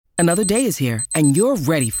Another day is here, and you're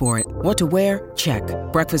ready for it. What to wear? Check.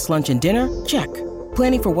 Breakfast, lunch, and dinner? Check.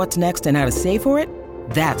 Planning for what's next and how to save for it?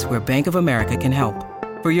 That's where Bank of America can help.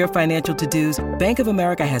 For your financial to-dos, Bank of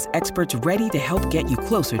America has experts ready to help get you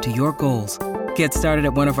closer to your goals. Get started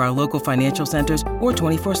at one of our local financial centers or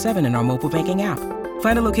 24/7 in our mobile banking app.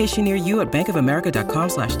 Find a location near you at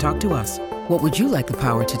bankofamerica.com/talktous. What would you like the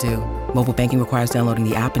power to do? Mobile banking requires downloading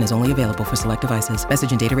the app and is only available for select devices.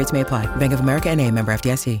 Message and data rates may apply. Bank of America N.A., member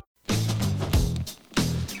FDIC.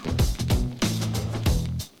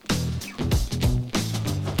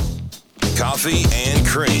 Coffee and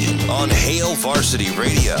Cream on Hail Varsity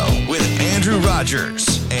Radio with Andrew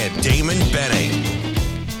Rogers and Damon Benning.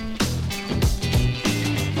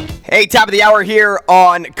 Hey, top of the hour here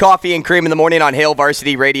on Coffee and Cream in the Morning on Hail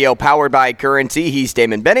Varsity Radio, powered by Currency. He's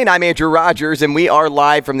Damon Benning. I'm Andrew Rogers, and we are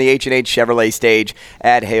live from the H&H Chevrolet stage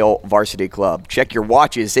at Hail Varsity Club. Check your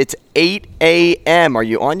watches. It's 8 a.m. Are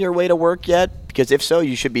you on your way to work yet? Because if so,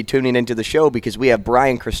 you should be tuning into the show because we have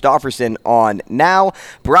Brian Christopherson on now.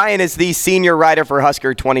 Brian is the senior writer for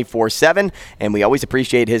Husker 24/7, and we always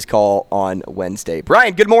appreciate his call on Wednesday.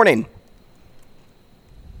 Brian, good morning.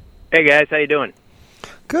 Hey, guys. How you doing?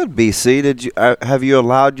 Good, BC. Did you have you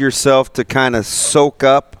allowed yourself to kind of soak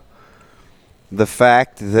up the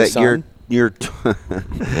fact that you're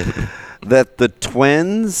that the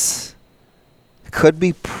Twins could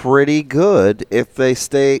be pretty good if they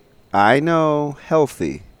stay, I know,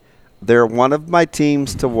 healthy? They're one of my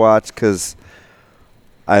teams to watch because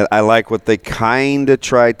I like what they kind of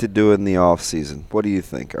tried to do in the offseason. What do you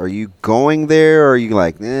think? Are you going there, or are you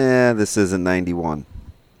like, this isn't 91?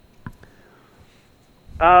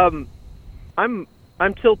 I'm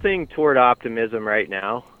tilting toward optimism right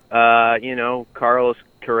now. Carlos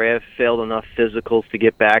Correa failed enough physicals to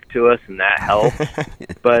get back to us, and that helped.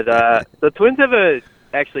 But the Twins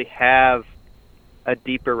actually have a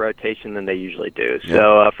deeper rotation than they usually do.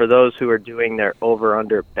 So for those who are doing their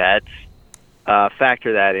over/under bets,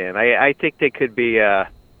 factor that in. I think they could be a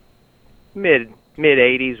mid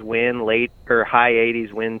 80s win, late or high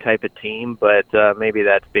 80s win type of team, but maybe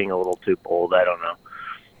that's being a little too bold. I don't know.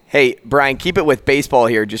 Hey, Brian, keep it with baseball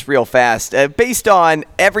here just real fast. Based on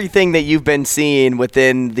everything that you've been seeing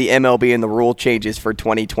within the MLB and the rule changes for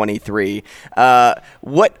 2023,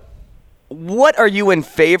 what are you in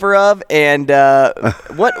favor of, and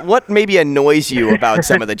what maybe annoys you about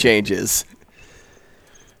some of the changes?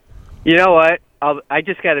 You know what? I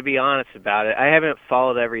just got to be honest about it. I haven't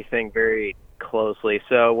followed everything very closely.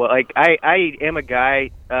 So, I am a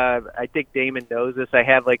guy, I think Damon knows this. I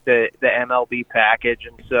have, the MLB package,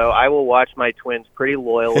 and so I will watch my Twins pretty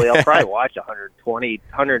loyally. I'll probably watch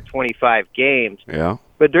 125 games. Yeah.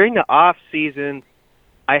 But during the off season,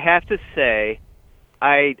 I have to say,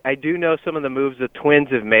 I do know some of the moves the Twins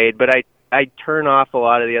have made, but I turn off a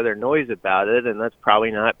lot of the other noise about it, and that's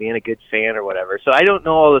probably not being a good fan or whatever. So I don't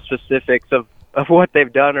know all the specifics of what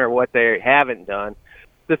they've done or what they haven't done.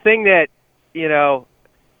 The thing that,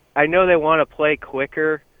 I know they want to play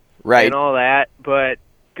quicker, right, and all that, but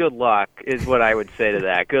good luck is what I would say to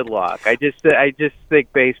that. Good luck. I just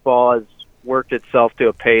think baseball has worked itself to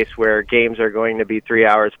a pace where games are going to be 3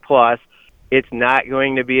 hours plus. It's not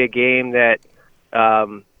going to be a game that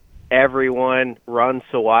everyone runs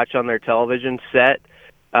to watch on their television set.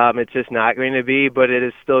 It's just not going to be, but it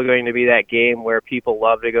is still going to be that game where people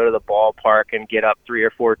love to go to the ballpark and get up 3 or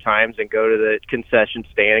 4 times and go to the concession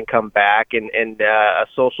stand and come back, and a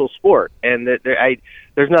social sport. And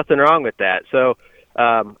there's nothing wrong with that. So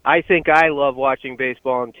I think I love watching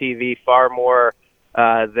baseball on TV far more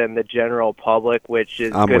than the general public, which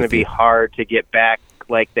is going to be hard to get back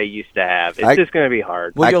like they used to have. It's just going to be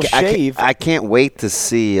hard. Well, you'll shave. I can't wait to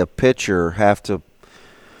see a pitcher have to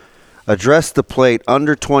address the plate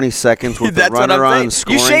under 20 seconds with the runner on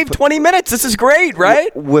scoring. You shaved 20 minutes. This is great,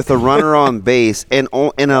 right? With a runner on base and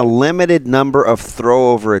in a limited number of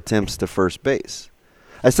throw-over attempts to first base.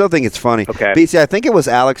 I still think it's funny. Okay. BC, I think it was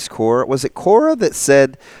Alex Cora. Was it Cora that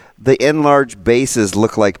said the enlarged bases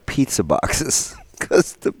look like pizza boxes?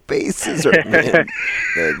 Because the bases are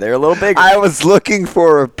they're a little bigger. I was looking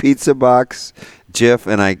for a pizza box GIF,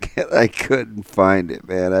 and I couldn't find it,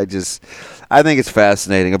 man. I think it's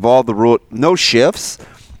fascinating. Of all the rules, no shifts.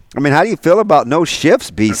 I mean, how do you feel about no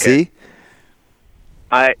shifts, BC?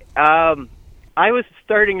 Okay. I was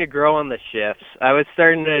starting to grow on the shifts. I was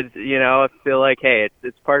starting to, feel like, hey,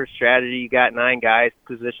 it's part of strategy. You got 9 guys,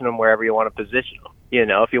 position them wherever you want to position them.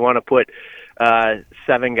 If you want to put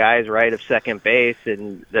 7 guys right of second base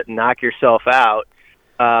and knock yourself out.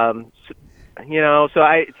 Some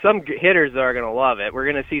hitters are going to love it.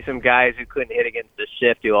 We're going to see some guys who couldn't hit against the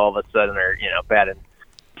shift who all of a sudden are, batting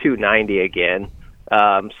 290 again.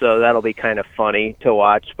 So that'll be kind of funny to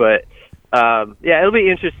watch. But, it'll be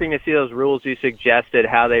interesting to see those rules you suggested,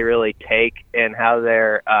 how they really take and how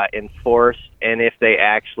they're enforced, and if they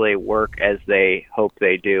actually work as they hope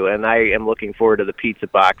they do. And I am looking forward to the pizza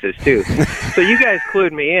boxes, too. So you guys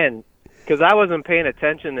clued me in, because I wasn't paying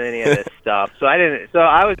attention to any of this stuff. So I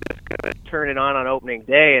was just going to turn it on opening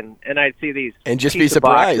day, and I'd see these and just pizza be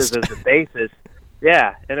surprised boxes as the basis.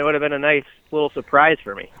 Yeah, and it would have been a nice little surprise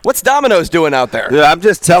for me. What's Domino's doing out there? Yeah, I'm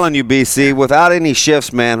just telling you, BC, without any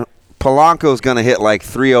shifts, man, Polanco's going to hit like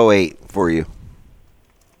 308 for you.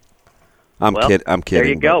 I'm kidding. There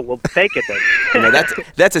you go. We'll take it then.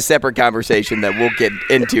 That's a separate conversation that we'll get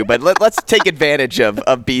into. But let's take advantage of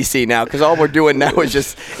BC now, because all we're doing now is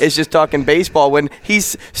just talking baseball when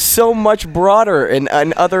he's so much broader in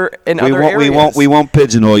other areas. We won't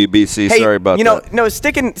pigeonhole you, BC. Hey, sorry about that. No,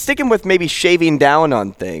 sticking with maybe shaving down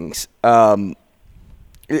on things.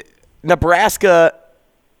 Nebraska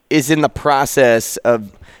is in the process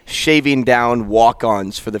of shaving down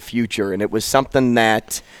walk-ons for the future, and it was something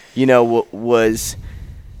that was.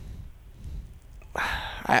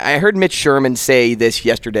 I heard Mitch Sherman say this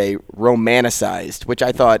yesterday, romanticized, which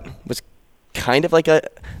I thought was kind of like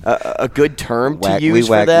a good term to use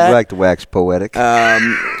for that. We like to wax poetic.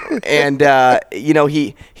 And the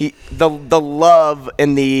love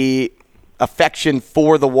and the affection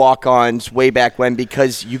for the walk-ons way back when,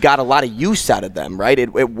 because you got a lot of use out of them, right?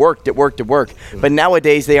 It worked. But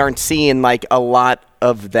nowadays they aren't seeing like a lot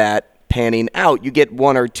of that panning out. You get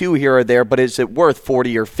one or two here or there, but is it worth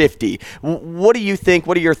 40 or 50? What do you think?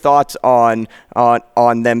 What are your thoughts on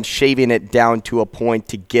them shaving it down to a point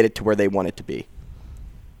to get it to where they want it to be?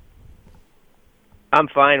 I'm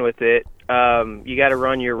fine with it. You got to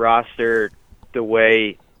run your roster the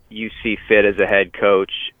way you see fit as a head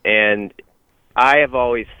coach, and I have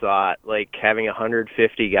always thought, like, having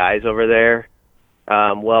 150 guys over there,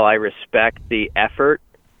 while I respect the effort,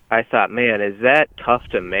 I thought, man, is that tough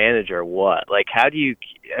to manage or what? Like, how do you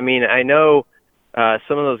 – I mean, I know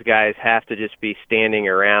some of those guys have to just be standing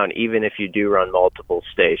around even if you do run multiple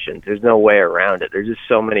stations. There's no way around it. There's just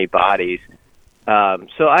so many bodies.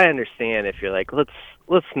 So I understand if you're like,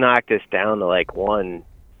 let's knock this down to, like,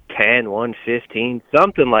 110, 115,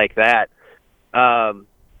 something like that. And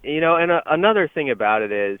another thing about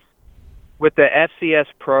it is, with the FCS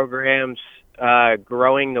programs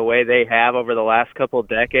growing the way they have over the last couple of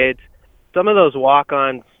decades, some of those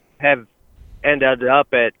walk-ons have ended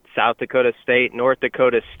up at South Dakota State, North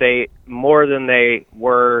Dakota State, more than they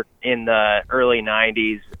were in the early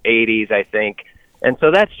 90s, 80s, I think. And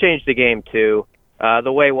so that's changed the game, too.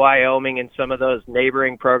 The way Wyoming and some of those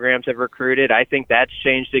neighboring programs have recruited, I think that's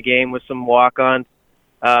changed the game with some walk-ons.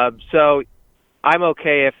 So I'm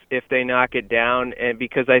okay if they knock it down, and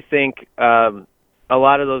because I think a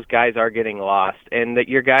lot of those guys are getting lost, and that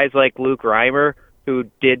your guys like Luke Reimer, who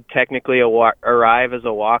did technically arrive as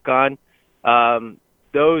a walk-on,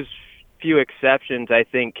 those few exceptions I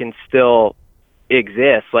think can still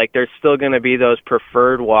exist. Like, there's still going to be those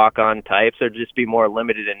preferred walk-on types. They'll just be more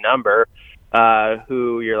limited in number,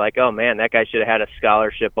 who you're like, oh man, that guy should have had a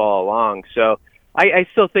scholarship all along. So I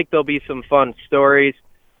still think there'll be some fun stories.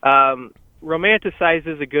 Romanticize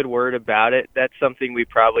is a good word about it. That's something we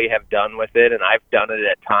probably have done with it, and I've done it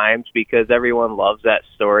at times, because everyone loves that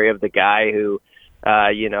story of the guy who,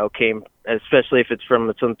 came, especially if it's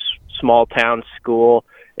from some small town school,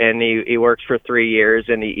 and he works for 3 years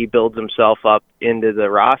and he builds himself up into the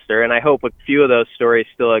roster. And I hope a few of those stories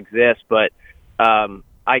still exist, but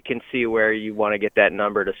I can see where you want to get that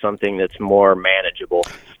number to something that's more manageable.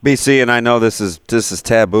 BC, and I know this is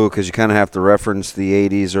taboo because you kind of have to reference the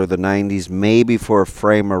 80s or the 90s maybe for a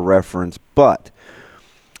frame of reference, but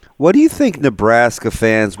what do you think Nebraska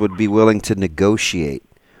fans would be willing to negotiate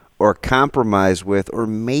or compromise with, or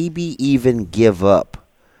maybe even give up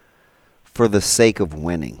for the sake of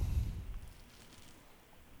winning?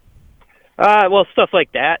 Well, stuff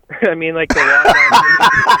like that. I mean, like the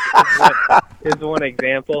walk-on is one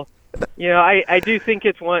example. I do think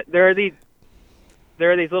it's one. There are these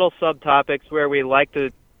little subtopics where we like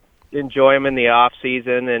to enjoy them in the off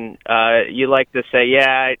season, and you like to say,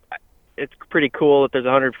 yeah, it's pretty cool that there's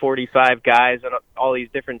 145 guys and all these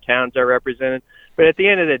different towns are represented. But at the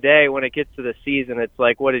end of the day, when it gets to the season, it's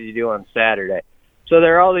like, what did you do on Saturday? So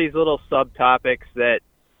there are all these little subtopics that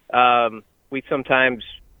we sometimes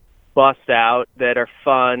bust out that are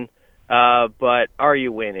fun, but are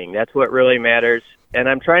you winning? That's what really matters. And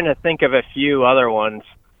I'm trying to think of a few other ones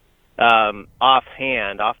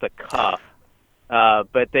offhand, off the cuff,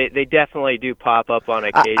 but they definitely do pop up on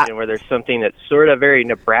occasion where there's something that's sort of very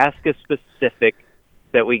Nebraska-specific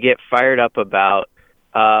that we get fired up about.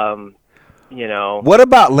 What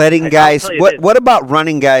about letting guys? What about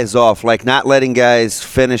running guys off? Like not letting guys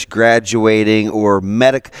finish graduating or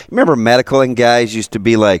Remember, medical guys used to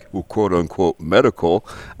be like, well, quote unquote medical.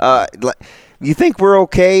 You think we're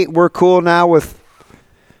okay? We're cool now with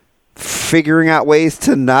figuring out ways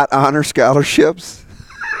to not honor scholarships,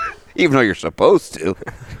 even though you're supposed to.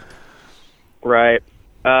 Right.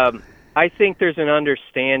 I think there's an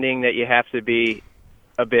understanding that you have to be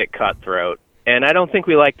a bit cutthroat. And I don't think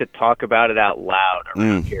we like to talk about it out loud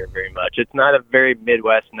around here very much. It's not a very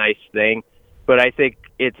Midwest nice thing, but I think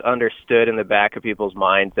it's understood in the back of people's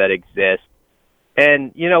minds that exists.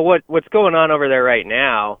 And, what's going on over there right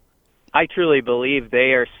now, I truly believe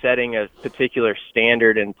they are setting a particular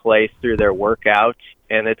standard in place through their workouts,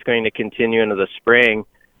 and it's going to continue into the spring.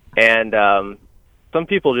 And some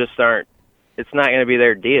people just aren't. It's not going to be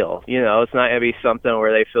their deal. It's not going to be something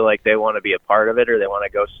where they feel like they want to be a part of it or they want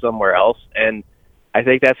to go somewhere else. And I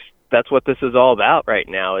think that's what this is all about right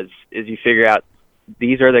now is you figure out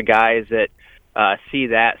these are the guys that see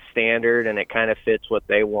that standard and it kind of fits what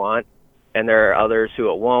they want. And there are others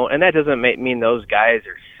who it won't. And that doesn't mean those guys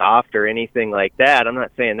are soft or anything like that. I'm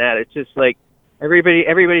not saying that. It's just like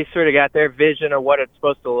everybody sort of got their vision of what it's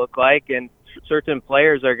supposed to look like. And certain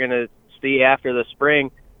players are going to see after the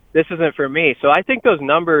spring, this isn't for me. So I think those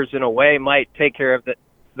numbers, in a way, might take care of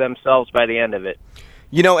themselves by the end of it.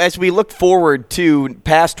 As we look forward to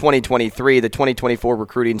past 2023, the 2024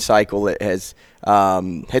 recruiting cycle has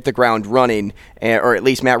hit the ground running, or at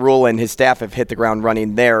least Matt Rhule and his staff have hit the ground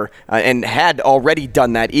running there and had already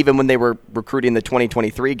done that even when they were recruiting the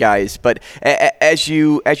 2023 guys. But as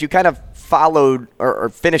you kind of followed or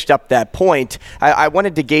finished up that point, I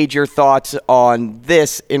wanted to gauge your thoughts on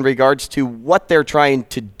this in regards to what they're trying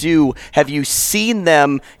to do. Have you seen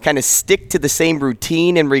them kind of stick to the same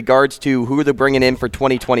routine in regards to who they're bringing in for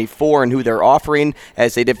 2024 and who they're offering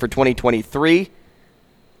as they did for 2023?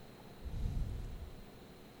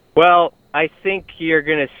 Well, I think you're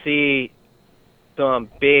going to see some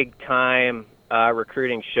big-time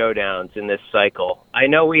recruiting showdowns in this cycle. I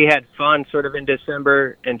know we had fun sort of in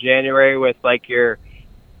December and January with like your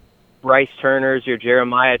Bryce Turners, your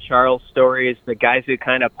Jeremiah Charles stories, the guys who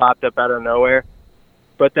kind of popped up out of nowhere.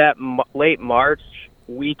 But that late March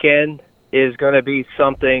weekend is going to be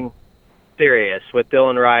something serious with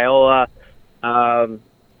Dylan Raiola.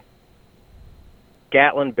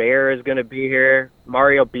 Gatlin Bear is going to be here.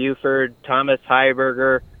 Mario Buford, Thomas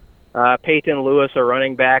Heiberger, Peyton Lewis, a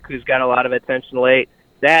running back who's got a lot of attention late.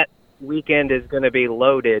 That weekend is going to be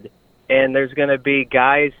loaded, and there's going to be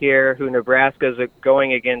guys here who Nebraska's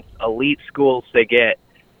going against elite schools to get.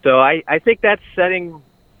 So I think that's setting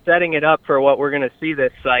it up for what we're going to see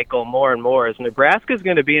this cycle more and more, is Nebraska's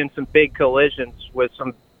going to be in some big collisions with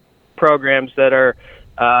some programs that are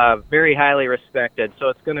very highly respected. So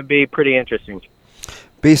it's going to be pretty interesting.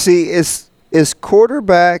 BC, is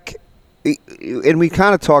quarterback, and we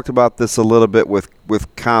kind of talked about this a little bit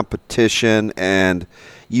with competition, and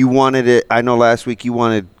you wanted it. I know last week you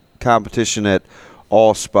wanted competition at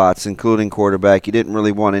all spots, including quarterback. You didn't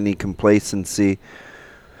really want any complacency,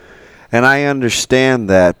 and I understand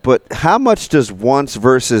that. But how much does wants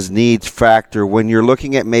versus needs factor when you're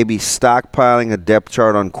looking at maybe stockpiling a depth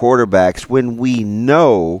chart on quarterbacks when we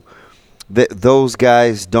know that those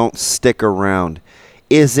guys don't stick around?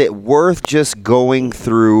 Is it worth just going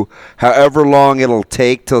through however long it'll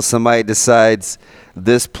take till somebody decides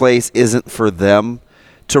this place isn't for them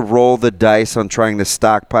to roll the dice on trying to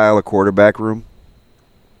stockpile a quarterback room?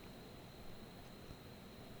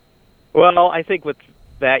 Well, I think with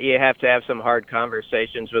that you have to have some hard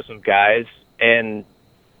conversations with some guys. And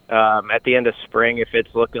at the end of spring, if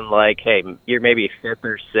it's looking like, hey, you're maybe 5th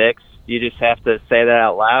or 6th, you just have to say that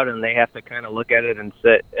out loud, and they have to kind of look at it and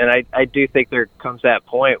sit. And I do think there comes that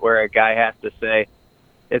point where a guy has to say,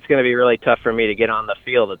 it's going to be really tough for me to get on the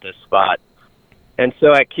field at this spot. And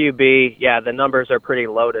so at QB, yeah, the numbers are pretty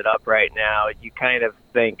loaded up right now. You kind of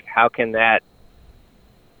think, how can that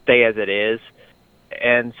stay as it is?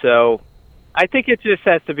 And so I think it just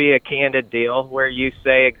has to be a candid deal where you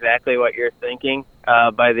say exactly what you're thinking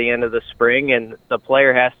by the end of the spring, and the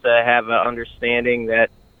player has to have an understanding that,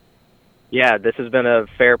 yeah, this has been a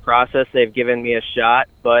fair process. They've given me a shot,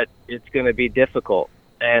 but it's going to be difficult.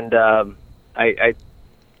 And I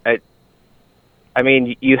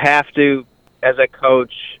mean, you have to, as a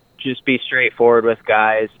coach, just be straightforward with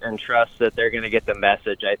guys and trust that they're going to get the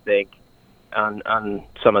message, I think, on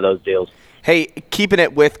some of those deals. Hey, keeping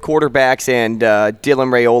it with quarterbacks and Dylan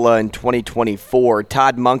Raiola in 2024,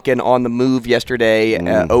 Todd Monken on the move yesterday,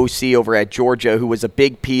 OC over at Georgia, who was a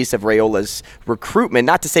big piece of Raiola's recruitment.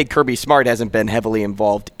 Not to say Kirby Smart hasn't been heavily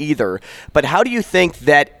involved either, but how do you think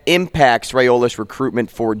that impacts Raiola's recruitment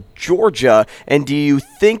for Georgia, and do you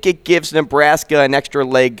think it gives Nebraska an extra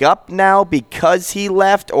leg up now because he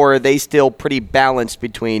left, or are they still pretty balanced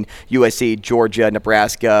between USC, Georgia,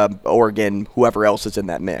 Nebraska, Oregon, whoever else is in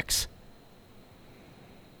that mix?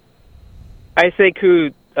 I think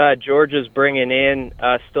who Georgia's bringing in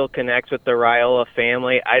still connects with the Raiola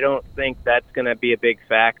family. I don't think that's going to be a big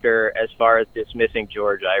factor as far as dismissing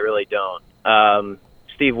Georgia. I really don't.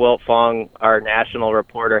 Steve Wiltfong, our national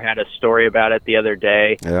reporter, had a story about it the other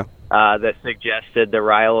day that suggested the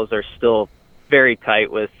Raiolas are still very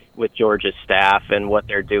tight with Georgia's staff and what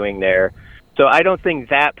they're doing there. So I don't think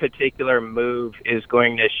that particular move is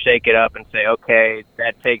going to shake it up and say, okay,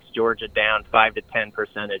 that takes Georgia down 5 to 10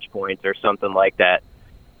 percentage points or something like that.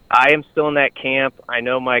 I am still in that camp. I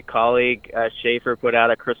know my colleague Schaefer put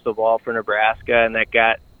out a crystal ball for Nebraska, and that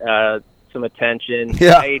got some attention.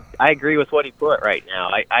 Yeah. I agree with what he put right now.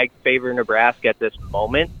 I favor Nebraska at this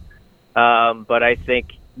moment, but I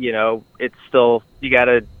think, it's still you got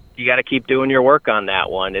to keep doing your work on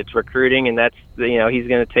that one. It's recruiting, and that's he's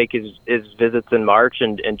going to take his visits in March,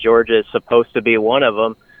 and Georgia is supposed to be one of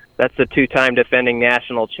them. That's the 2-time defending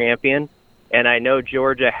national champion, and I know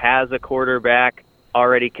Georgia has a quarterback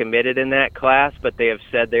already committed in that class, but they have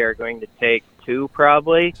said they are going to take 2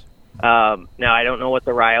 probably. Now, I don't know what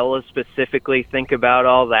the Raiolas specifically think about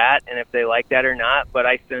all that and if they like that or not, but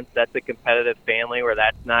I sense that's a competitive family where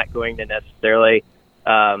that's not going to necessarily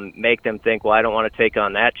make them think, well, I don't want to take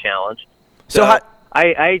on that challenge. So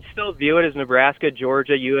I still view it as Nebraska,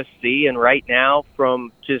 Georgia, USC, and right now,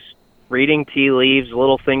 from just reading tea leaves,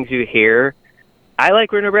 little things you hear, I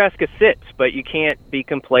like where Nebraska sits, but you can't be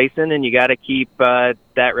complacent, and you got to keep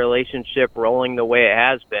that relationship rolling the way it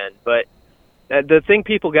has been. But the thing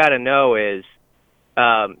people got to know is,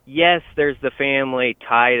 yes, there's the family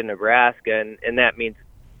tie to Nebraska, and that means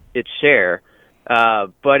it's share.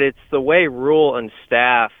 But it's the way Rule and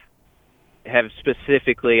staff have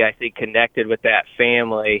specifically, I think, connected with that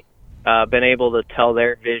family, been able to tell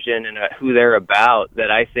their vision and who they're about, that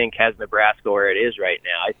I think has Nebraska where it is right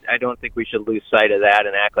now. I don't think we should lose sight of that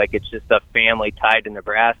and act like it's just a family tied to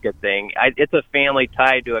Nebraska thing. It's a family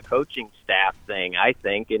tied to a coaching staff thing, I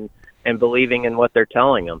think, and believing in what they're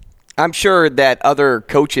telling them. I'm sure that other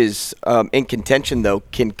coaches in contention, though,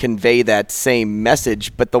 can convey that same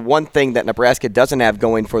message. But the one thing that Nebraska doesn't have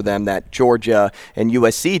going for them that Georgia and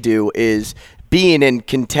USC do is being in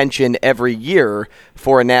contention every year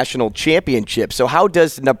for a national championship. So how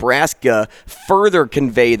does Nebraska further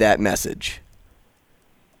convey that message?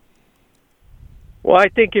 Well, I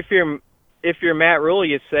think if you're Matt Rule,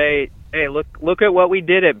 you say, hey, look at what we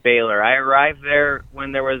did at Baylor. I arrived there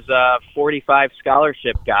when there was 45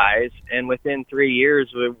 scholarship guys, and within 3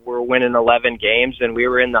 years we were winning 11 games, and we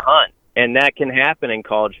were in the hunt. And that can happen in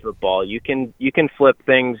college football. You can flip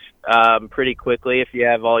things pretty quickly if you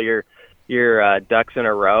have all your ducks in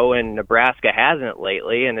a row, and Nebraska hasn't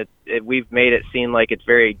lately, and we've made it seem like it's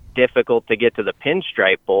very difficult to get to the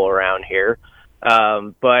Pinstripe Bowl around here.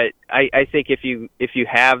 But I think if you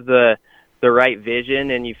have the right vision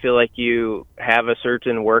and you feel like you have a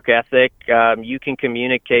certain work ethic, you can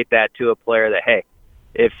communicate that to a player that, hey,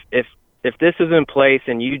 if this is in place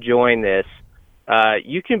and you join this,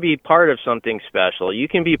 you can be part of something special. You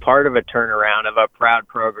can be part of a turnaround of a proud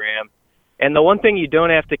program. And the one thing you don't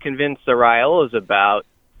have to convince the Raiolas about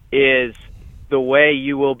is the way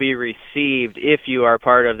you will be received if you are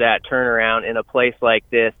part of that turnaround in a place like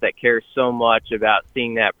this that cares so much about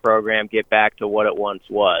seeing that program get back to what it once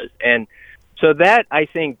was. And so that, I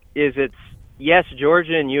think, yes,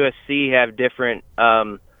 Georgia and USC have different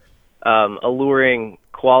alluring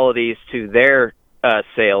qualities to their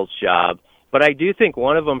sales job, but I do think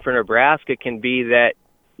one of them for Nebraska can be that,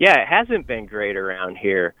 yeah, it hasn't been great around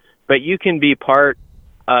here, but you can be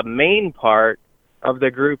a main part of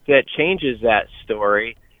the group that changes that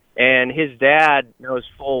story. And his dad knows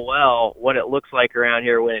full well what it looks like around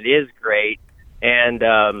here when it is great, and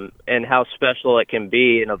how special it can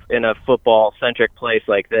be in a football-centric place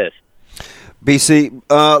like this. BC,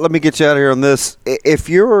 let me get you out of here on this. If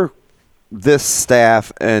you're this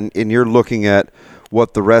staff and you're looking at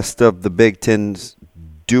what the rest of the Big Ten's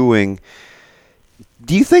doing,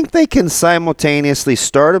 do you think they can simultaneously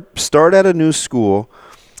start at a new school,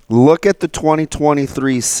 look at the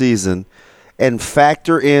 2023 season, and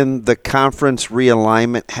factor in the conference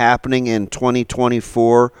realignment happening in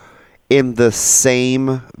 2024 in the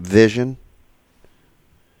same vision?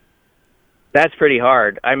 That's pretty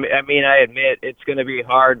hard. I mean, I admit it's going to be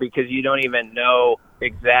hard because you don't even know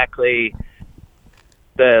exactly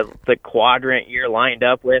the quadrant you're lined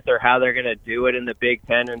up with or how they're going to do it in the Big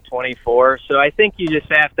Ten in 24. So I think you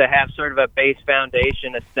just have to have sort of a base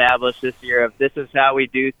foundation established this year of this is how we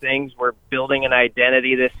do things. We're building an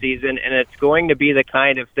identity this season, and it's going to be the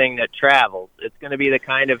kind of thing that travels. It's going to be the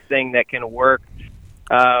kind of thing that can work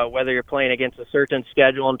whether you're playing against a certain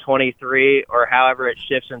schedule in 23 or however it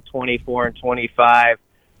shifts in 24 and 25.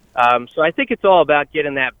 So I think it's all about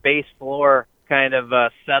getting that base floor kind of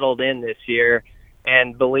settled in this year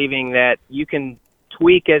and believing that you can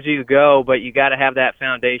tweak as you go, but you got to have that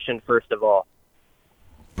foundation first of all.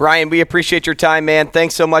 Brian, we appreciate your time, man.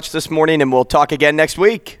 Thanks so much this morning, and we'll talk again next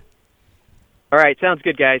week. All right, sounds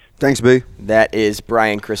good, guys. Thanks, B. That is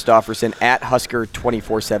Brian Christopherson at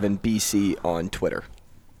Husker247BC on Twitter.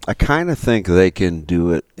 I kind of think they can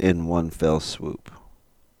do it in one fell swoop.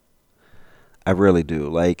 I really do.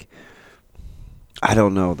 Like, I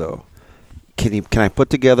don't know, though. Can I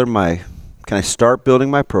put together Can I start building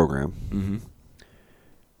my program,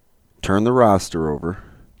 turn the roster over,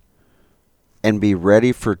 and be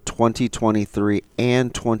ready for 2023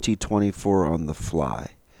 and 2024 on the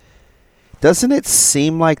fly? Doesn't it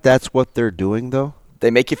seem like that's what they're doing, though? They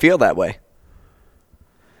make you feel that way.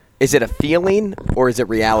 Is it a feeling or is it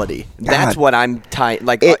reality? God. That's what I'm tying.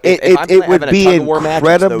 Like, it would be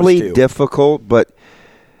incredibly difficult, but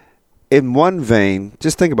in one vein,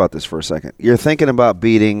 just think about this for a second. You're thinking about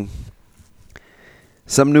beating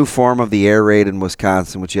some new form of the air raid in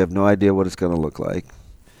Wisconsin, which you have no idea what it's going to look like.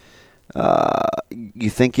 You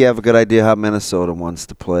think you have a good idea how Minnesota wants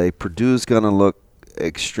to play. Purdue's going to look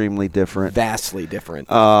extremely different. Vastly different.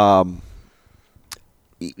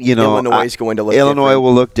 Illinois is going to look Illinois different.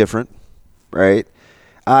 will look different, right?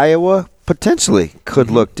 Iowa potentially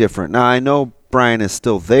could look different. Now, I know Brian is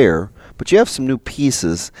still there, but you have some new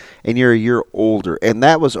pieces, and you're a year older. And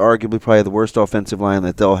that was arguably probably the worst offensive line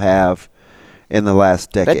that they'll have in the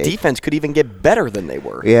last decade. That defense could even get better than they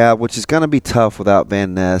were. Yeah, which is going to be tough without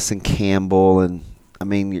Van Ness and Campbell. And, I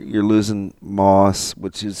mean, you're losing Moss,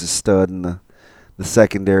 which is a stud in the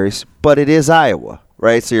secondaries. But it is Iowa,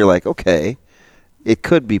 right? So you're like, okay, it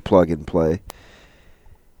could be plug and play.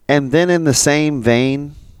 And then in the same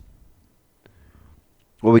vein,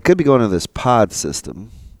 well, we could be going to this pod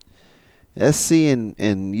system. SC and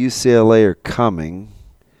UCLA are coming.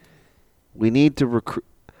 We need to recruit.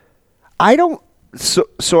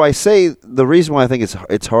 So I say the reason why I think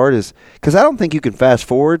it's hard is because I don't think you can fast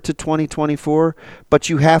forward to 2024, but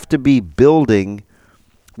you have to be building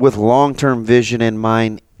with long-term vision in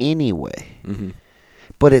mind anyway. Mm-hmm.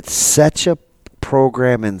 But it's such a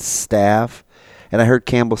program and staff, and I heard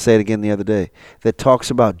Campbell say it again the other day, that talks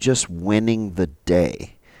about just winning the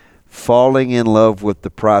day, falling in love with the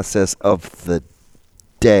process of the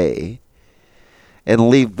day, and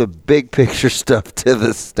leave the big picture stuff to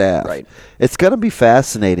the staff. Right. It's going to be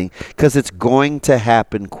fascinating because it's going to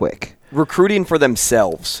happen quick. Recruiting for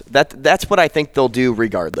themselves. That's what I think they'll do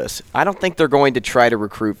regardless. I don't think they're going to try to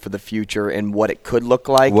recruit for the future and what it could look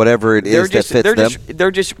like. Whatever it is that fits them.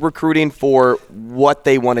 They're just recruiting for what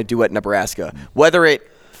they want to do at Nebraska. Whether it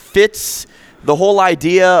fits the whole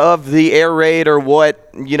idea of the air raid or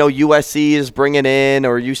what, USC is bringing in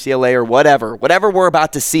or UCLA or whatever we're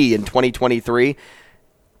about to see in 2023,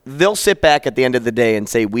 they'll sit back at the end of the day and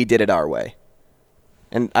say, we did it our way.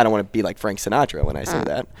 And I don't want to be like Frank Sinatra when I say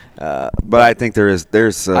that. But I think there's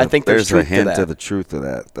a hint of the truth of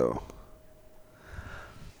that, though.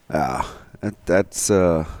 That's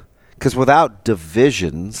because without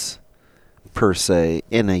divisions, per se,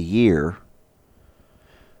 in a year,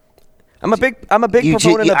 I'm a big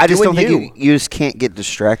proponent of I just doing don't think you just can't get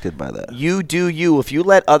distracted by that. You do you. If you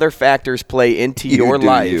let other factors play into your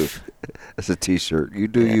life. That's a T-shirt. You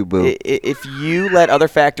do you, boo. If you let other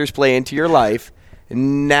factors play into your life,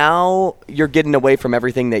 now you're getting away from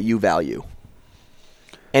everything that you value.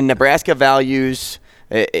 And Nebraska values,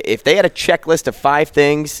 if they had a checklist of 5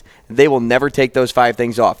 things, they will never take those 5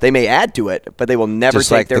 things off. They may add to it, but they will never just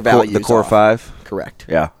take like their values off. The core 5? Correct.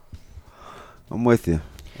 Yeah. I'm with you.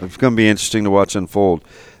 It's going to be interesting to watch unfold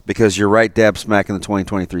because you're right dab smack in the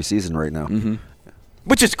 2023 season right now. Mm-hmm.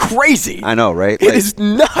 Which is crazy. I know, right? It is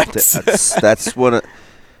nuts. That's what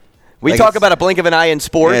we talk about a blink of an eye in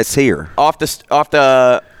sports. Yeah, it's here.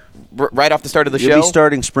 Right off the start of the show. You'll be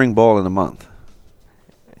starting spring ball in a month.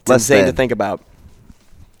 It's insane to think about.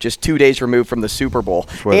 Just 2 days removed from the Super Bowl.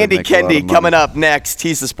 Andy Kendi coming up next.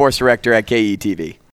 He's the sports director at KETV.